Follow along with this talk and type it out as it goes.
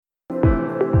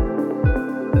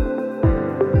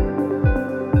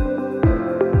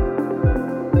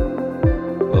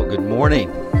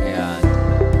morning,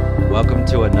 and welcome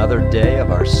to another day of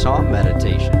our Psalm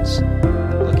Meditations,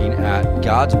 looking at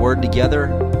God's Word together,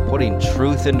 putting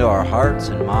truth into our hearts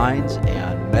and minds,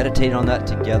 and meditating on that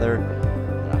together.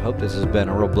 And I hope this has been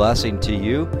a real blessing to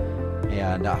you,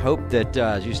 and I hope that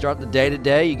as you start the day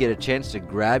today, you get a chance to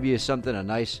grab you something, a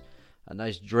nice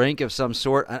drink of some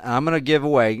sort. I'm going to give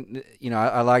away,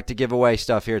 I like to give away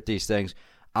stuff here at these things.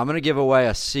 I'm going to give away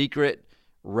a secret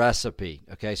recipe.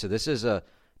 Okay, so this is a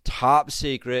top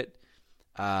secret.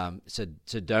 So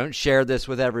don't share this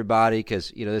with everybody,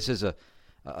 because this is a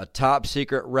top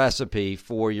secret recipe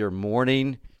for your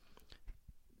morning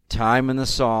time in the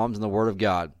Psalms and the Word of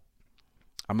God.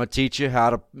 I'm going to teach you how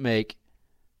to make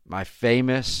my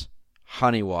famous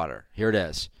honey water. Here it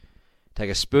is.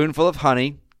 Take a spoonful of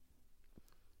honey,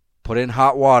 put it in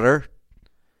hot water,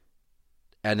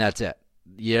 and that's it.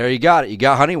 Yeah, you got it. You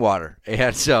got honey water.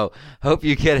 And so hope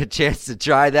you get a chance to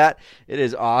try that. It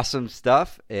is awesome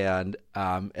stuff. And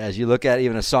as you look at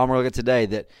even a psalm we're looking at today,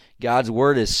 that God's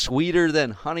word is sweeter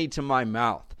than honey to my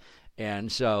mouth. And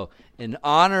so in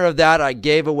honor of that, I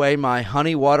gave away my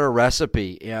honey water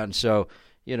recipe. And so,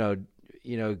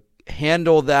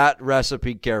 handle that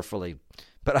recipe carefully.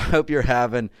 But I hope you're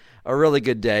having a really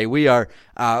good day. We are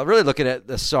really looking at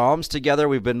the Psalms together.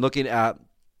 We've been looking at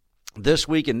this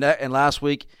week and last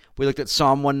week, we looked at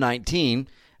Psalm 119,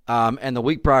 and the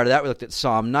week prior to that, we looked at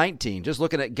Psalm 19, just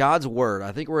looking at God's Word.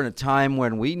 I think we're in a time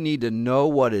when we need to know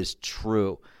what is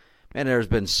true. And there's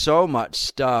been so much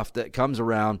stuff that comes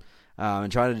around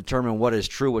and trying to determine what is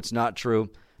true, what's not true,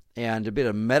 and to be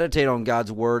able to meditate on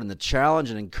God's Word and the challenge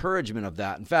and encouragement of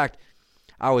that. In fact,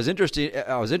 I was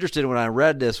interested when I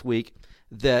read this week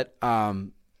that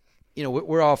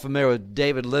we're all familiar with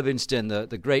David Livingstone,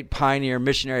 the great pioneer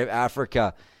missionary of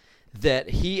Africa, that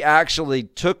he actually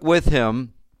took with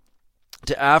him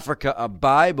to Africa a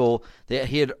Bible that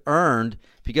he had earned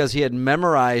because he had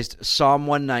memorized Psalm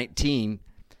 119,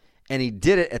 and he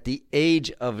did it at the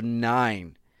age of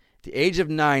 9. At the age of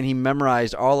 9, he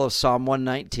memorized all of Psalm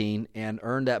 119 and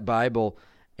earned that Bible,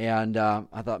 and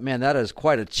I thought, man, that is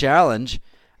quite a challenge.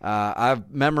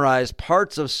 I've memorized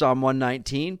parts of Psalm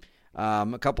 119,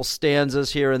 a couple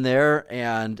stanzas here and there,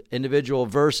 and individual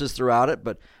verses throughout it,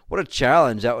 but what a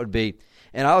challenge that would be.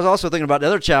 And I was also thinking about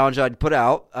another challenge I'd put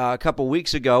out a couple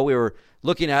weeks ago. We were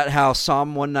looking at how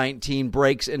Psalm 119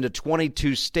 breaks into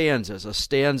 22 stanzas, a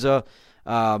stanza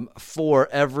for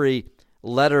every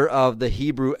letter of the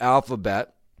Hebrew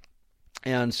alphabet.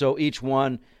 And so each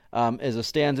one is a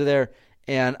stanza there.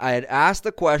 And I had asked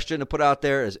the question to put out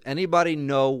there, does anybody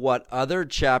know what other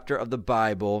chapter of the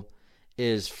Bible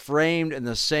is framed in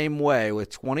the same way with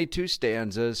 22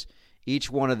 stanzas, each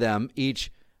one of them,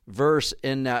 each verse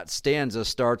in that stanza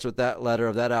starts with that letter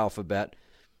of that alphabet.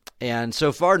 And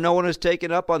so far, no one has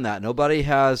taken up on that. Nobody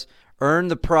has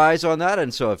earned the prize on that.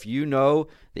 And so if you know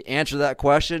the answer to that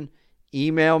question,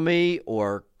 email me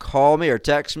or call me or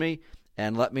text me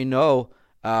and let me know,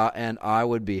 and I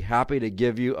would be happy to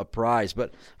give you a prize.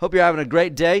 But hope you're having a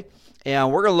great day.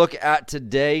 And we're going to look at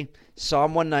today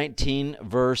Psalm 119,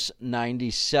 verse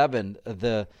 97,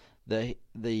 the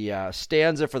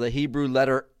stanza for the Hebrew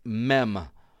letter mem,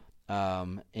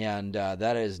 and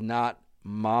that is not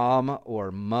mom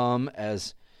or mum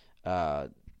as the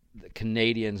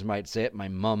Canadians might say it, my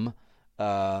mum.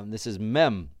 This is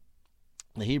mem,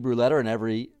 the Hebrew letter, and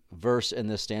every verse in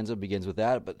this stanza begins with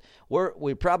that. But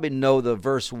we probably know the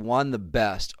verse 1 the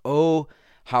best. Oh,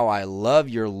 how I love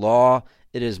your law.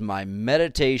 It is my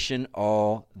meditation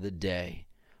all the day.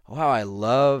 Oh, how I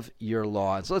love your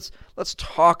law. And so let's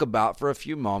talk about for a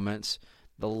few moments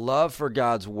the love for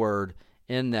God's Word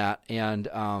in that, and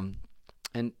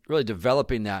really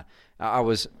developing that. I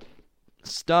was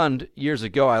stunned years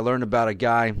ago. I learned about a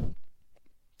guy.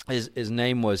 His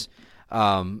name was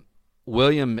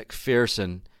William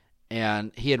McPherson,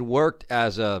 and he had worked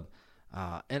as in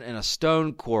a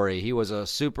stone quarry. He was a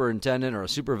superintendent or a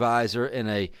supervisor in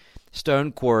a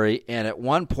stone quarry, and at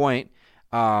one point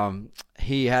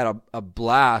he had a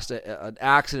blast, an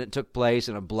accident took place,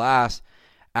 and a blast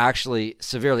actually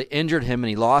severely injured him, and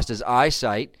he lost his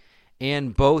eyesight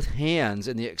and both hands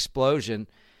in the explosion.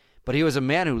 But he was a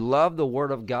man who loved the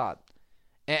Word of God,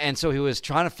 and so he was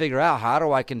trying to figure out, how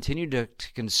do I continue to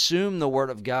consume the Word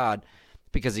of God,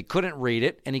 because he couldn't read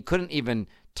it, and he couldn't even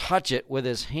touch it with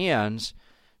his hands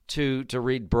to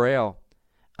read Braille,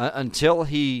 until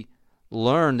he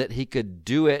learned that he could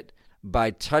do it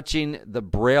by touching the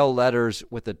Braille letters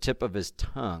with the tip of his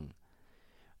tongue.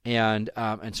 And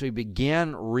so he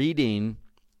began reading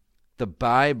the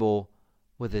Bible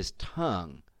with his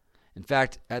tongue. In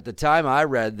fact, at the time I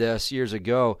read this years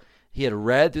ago, he had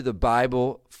read through the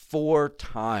Bible 4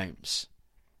 times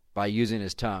by using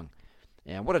his tongue.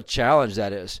 And what a challenge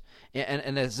that is.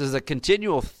 And this is a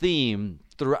continual theme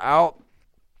throughout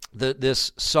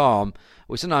this psalm.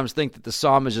 We sometimes think that the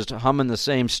psalm is just humming the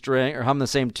same string or humming the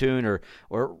same tune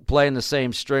or playing the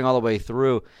same string all the way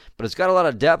through, but it's got a lot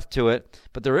of depth to it.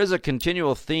 But there is a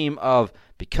continual theme of,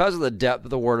 because of the depth of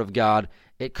the Word of God,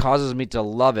 it causes me to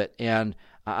love it. And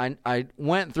I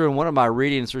went through in one of my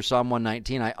readings through Psalm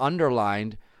 119, I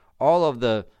underlined all of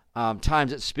the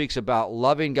times it speaks about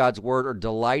loving God's Word or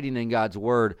delighting in God's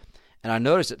Word. And I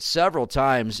noticed it several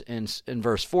times in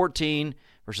verse 14,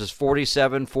 verses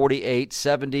 47, 48,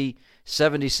 70,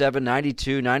 77,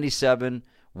 92, 97,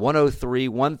 103,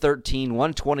 113,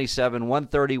 127,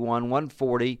 131,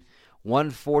 140,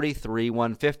 143,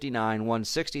 159,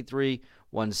 163,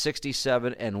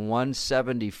 167, and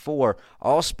 174,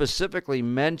 all specifically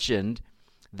mentioned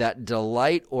that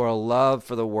delight or a love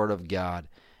for the Word of God.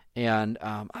 And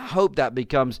I hope that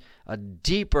becomes a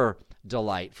deeper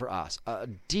delight for us, a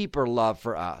deeper love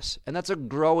for us. And that's a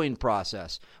growing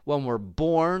process. When we're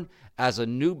born as a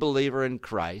new believer in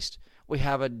Christ, we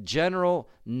have a general,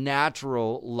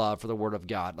 natural love for the Word of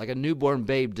God. Like a newborn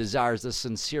babe desires the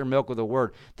sincere milk of the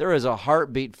Word. There is a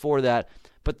heartbeat for that.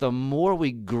 But the more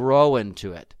we grow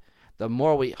into it, the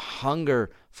more we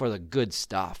hunger for the good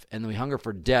stuff, and we hunger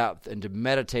for depth and to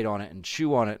meditate on it and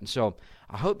chew on it. And so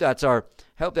I hope that's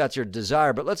your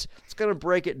desire. But let's kind of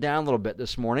break it down a little bit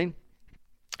this morning.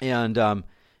 And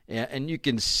you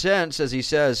can sense, as he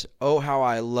says, "Oh, how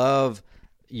I love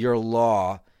your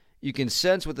law." You can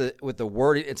sense with the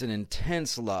word, it's an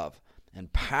intense love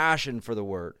and passion for the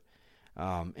Word.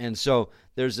 And so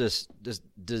there's this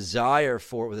desire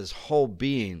for it with his whole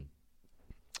being.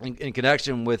 In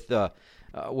connection with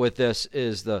this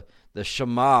is the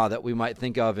Shema that we might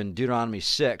think of in Deuteronomy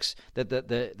 6, that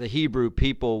the Hebrew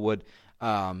people would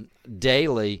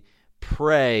daily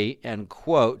pray and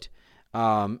quote,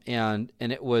 and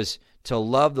it was to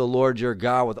love the Lord your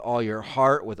God with all your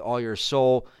heart, with all your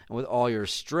soul, and with all your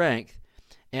strength.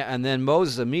 And then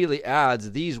Moses immediately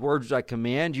adds, "These words which I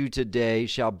command you today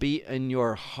shall be in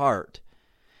your heart."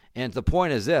 And the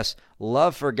point is this: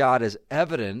 love for God is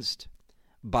evidenced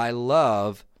by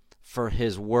love for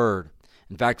His Word.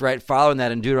 In fact, right following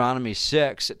that in Deuteronomy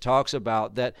 6, it talks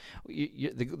about that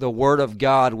the Word of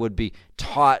God would be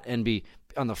taught and be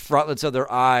on the frontlets of their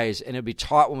eyes, and it'd be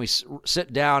taught when we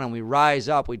sit down and we rise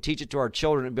up. We teach it to our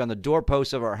children. It'd be on the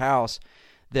doorposts of our house.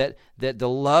 That the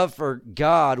love for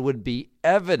God would be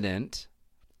evident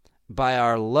by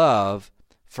our love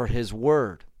for His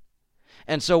Word.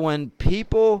 And so when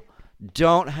people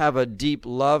don't have a deep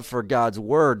love for God's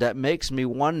Word, that makes me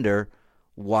wonder,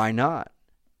 why not?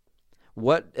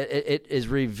 What it is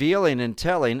revealing and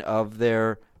telling of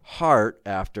their heart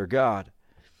after God.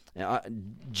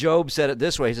 Job said it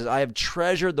this way. He says, "I have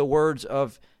treasured the words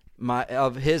of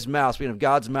his mouth," speaking of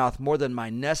God's mouth, "more than my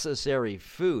necessary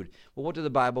food." Well, what did the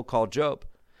Bible call Job?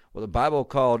 Well, the Bible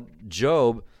called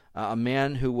Job a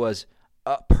man who was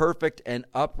perfect and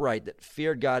upright, that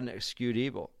feared God and eschewed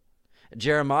evil.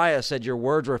 Jeremiah said, "Your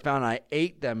words were found, and I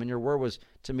ate them, and your word was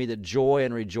to me the joy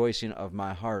and rejoicing of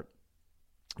my heart."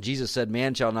 Jesus said,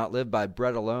 "Man shall not live by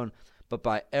bread alone, but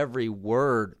by every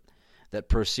word that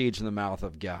proceeds from the mouth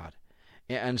of God."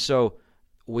 And so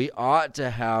we ought to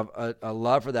have a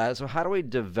love for that. So how do we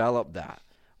develop that?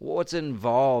 What's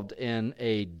involved in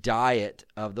a diet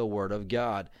of the Word of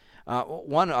God?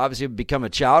 One, obviously, become a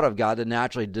child of God to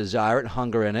naturally desire it,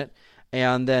 hunger in it.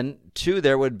 And then two,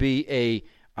 there would be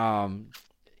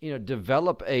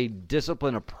develop a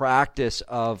discipline, a practice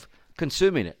of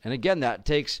consuming it. And again, that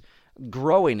takes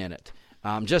growing in it.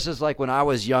 Just as like when I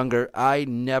was younger, I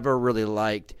never really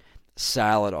liked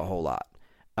salad a whole lot.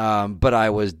 But I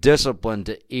was disciplined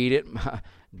to eat it.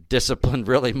 Disciplined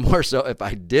really more so if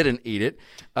I didn't eat it.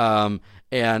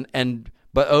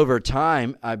 But over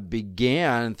time, I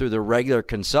began, through the regular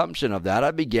consumption of that,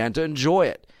 I began to enjoy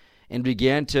it and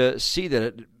began to see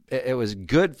that it was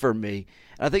good for me.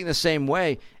 And I think in the same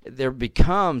way, there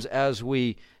becomes, as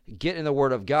we get in the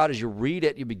Word of God, as you read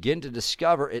it, you begin to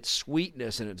discover its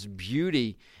sweetness and its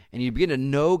beauty, and you begin to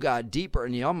know God deeper,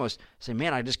 and you almost say,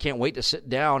 man, I just can't wait to sit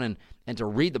down and to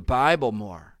read the Bible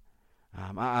more.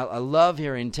 I love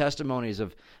hearing testimonies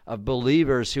of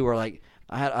believers who are like,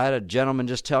 I had a gentleman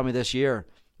just tell me this year,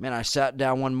 man, I sat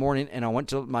down one morning and I went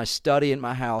to my study in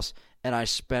my house and I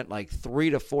spent like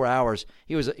 3 to 4 hours.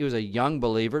 He was a young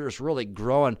believer, just really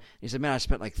growing. He said, man, I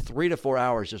spent like 3 to 4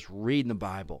 hours just reading the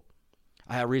Bible.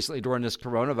 I had recently, during this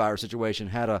coronavirus situation,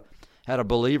 had a had a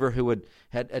believer who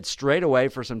had strayed away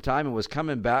for some time and was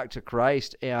coming back to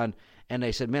Christ, and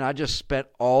they said, man, I just spent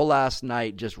all last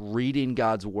night just reading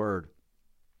God's word.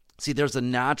 See, there's a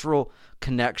natural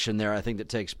connection there, I think, that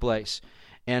takes place.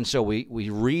 And so we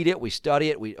read it, we study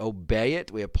it, we obey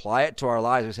it, we apply it to our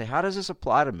lives. We say, how does this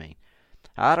apply to me?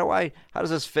 How does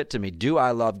this fit to me? Do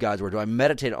I love God's word? Do I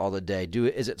meditate all the day?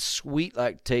 Is it sweet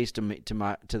like taste to me,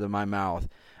 my mouth?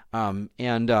 To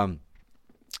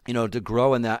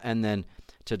grow in that, and then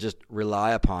to just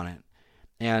rely upon it.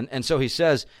 And so he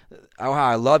says, oh, how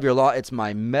I love your law. It's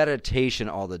my meditation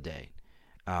all the day.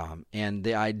 And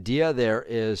the idea there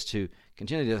is to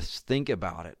continue to think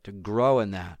about it, to grow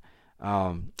in that.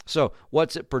 So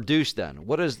what's it produce then?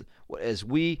 As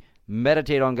we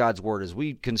meditate on God's word, as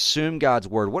we consume God's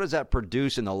word, what does that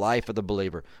produce in the life of the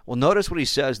believer? Well, notice what he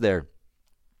says there.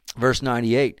 Verse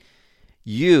 98,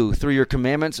 you, through your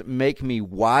commandments, make me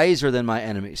wiser than my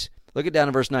enemies. Look it down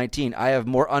in verse 19. I have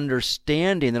more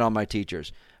understanding than all my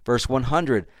teachers. Verse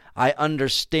 100, I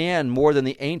understand more than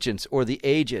the ancients or the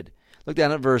aged. Look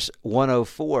down at verse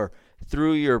 104.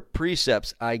 Through your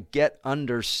precepts, I get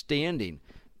understanding.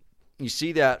 You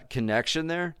see that connection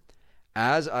there?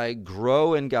 As I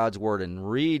grow in God's word and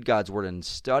read God's word and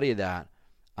study that,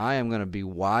 I am going to be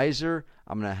wiser.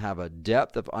 I'm going to have a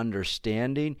depth of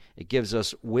understanding. It gives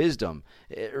us wisdom.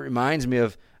 It reminds me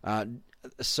of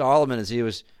Solomon as he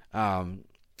was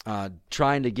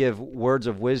trying to give words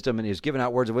of wisdom, and he was giving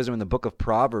out words of wisdom in the book of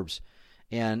Proverbs.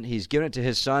 And he's given it to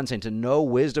his son, saying to know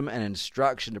wisdom and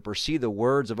instruction, to perceive the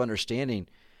words of understanding,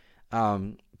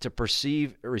 to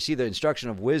receive the instruction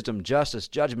of wisdom, justice,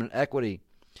 judgment, equity.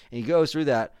 And he goes through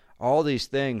that, all these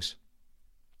things.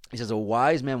 He says, a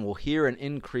wise man will hear and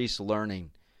increase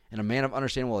learning, and a man of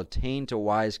understanding will attain to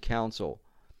wise counsel.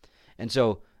 And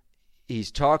so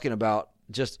he's talking about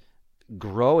just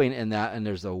growing in that, and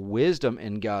there's the wisdom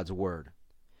in God's word.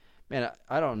 Man,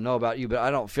 I don't know about you, but I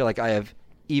don't feel like I have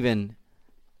even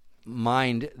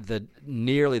mined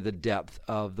nearly the depth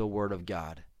of the word of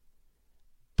God.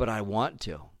 But I want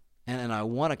to, and I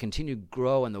want to continue to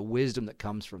grow in the wisdom that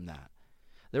comes from that.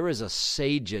 There is a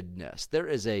sagedness. There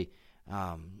is a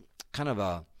kind of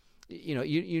a,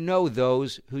 you know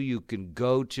those who you can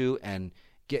go to and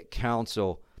get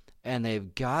counsel, and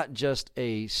they've got just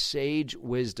a sage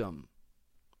wisdom.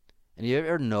 And you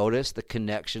ever notice the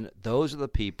connection? Those are the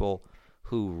people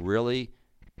who really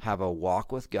have a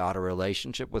walk with God, a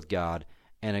relationship with God,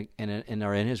 and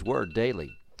are in His Word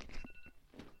daily.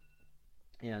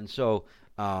 And so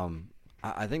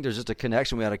I think there's just a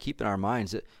connection we ought to keep in our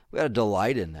minds, that we ought to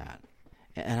delight in that.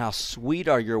 And how sweet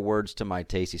are your words to my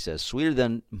taste, he says. Sweeter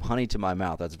than honey to my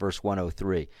mouth. That's verse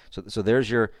 103. So there's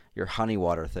your honey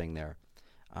water thing there.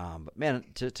 But man,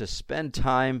 to spend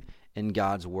time in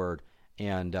God's Word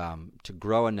and to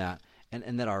grow in that,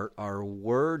 and that our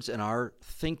words and our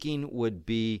thinking would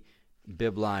be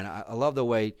bibline. I love the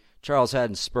way Charles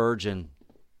Haddon Spurgeon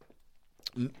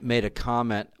made a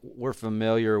comment. We're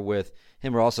familiar with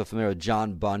him. We're also familiar with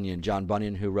John Bunyan. John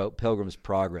Bunyan, who wrote Pilgrim's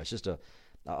Progress. Just a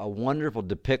wonderful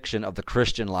depiction of the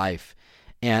Christian life.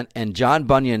 And John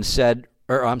Bunyan said,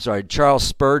 Charles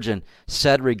Spurgeon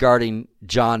said regarding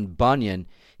John Bunyan,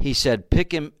 he said,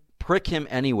 prick him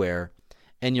anywhere,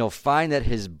 and you'll find that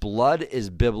his blood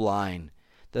is bibline.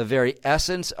 The very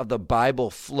essence of the Bible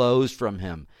flows from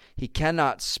him. He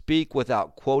cannot speak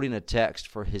without quoting a text,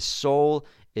 for his soul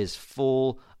is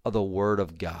full of the Word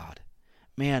of God.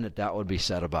 Man, that would be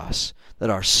said of us, that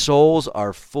our souls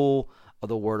are full of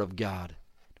the Word of God.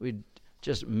 We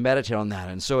just meditate on that.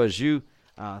 And so as you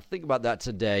think about that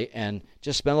today, and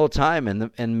just spend a little time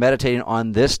in meditating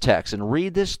on this text and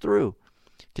read this through.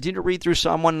 Continue to read through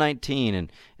Psalm 119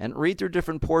 and read through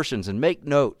different portions and make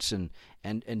notes and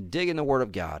dig in the Word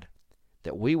of God,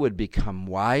 that we would become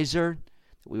wiser,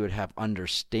 that we would have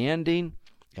understanding,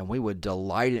 and we would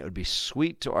delight in it. It would be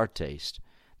sweet to our taste.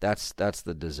 That's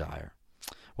the desire.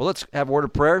 Well, let's have a word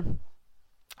of prayer,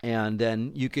 and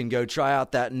then you can go try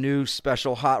out that new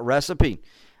special hot recipe.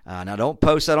 Now, don't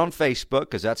post that on Facebook,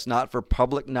 because that's not for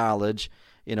public knowledge,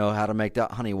 how to make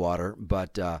that honey water,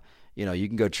 but you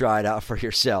can go try it out for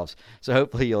yourselves. So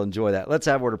hopefully you'll enjoy that. Let's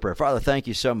have a word of prayer. Father, thank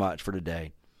you so much for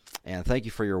today, and thank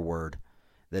you for your word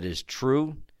that is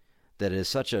true, that is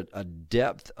such a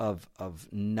depth of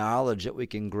knowledge that we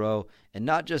can grow, and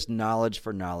not just knowledge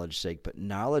for knowledge's sake, but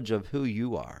knowledge of who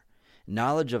you are,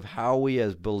 knowledge of how we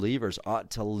as believers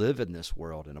ought to live in this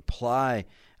world and apply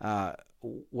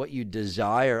what you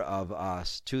desire of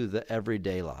us to the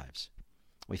everyday lives.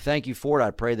 We thank you for it.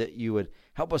 I pray that you would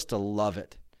help us to love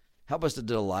it, help us to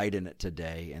delight in it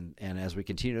today, and as we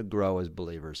continue to grow as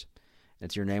believers.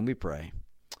 It's your name we pray.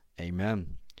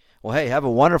 Amen. Well, hey, have a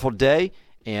wonderful day.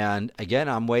 And again,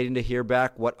 I'm waiting to hear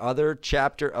back what other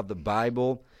chapter of the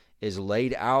Bible is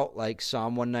laid out like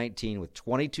Psalm 119 with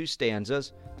 22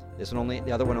 stanzas.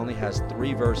 The other one only has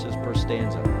 3 verses per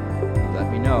stanza.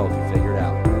 Let me know if you figure it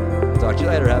out. Talk to you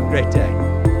later. Have a great day.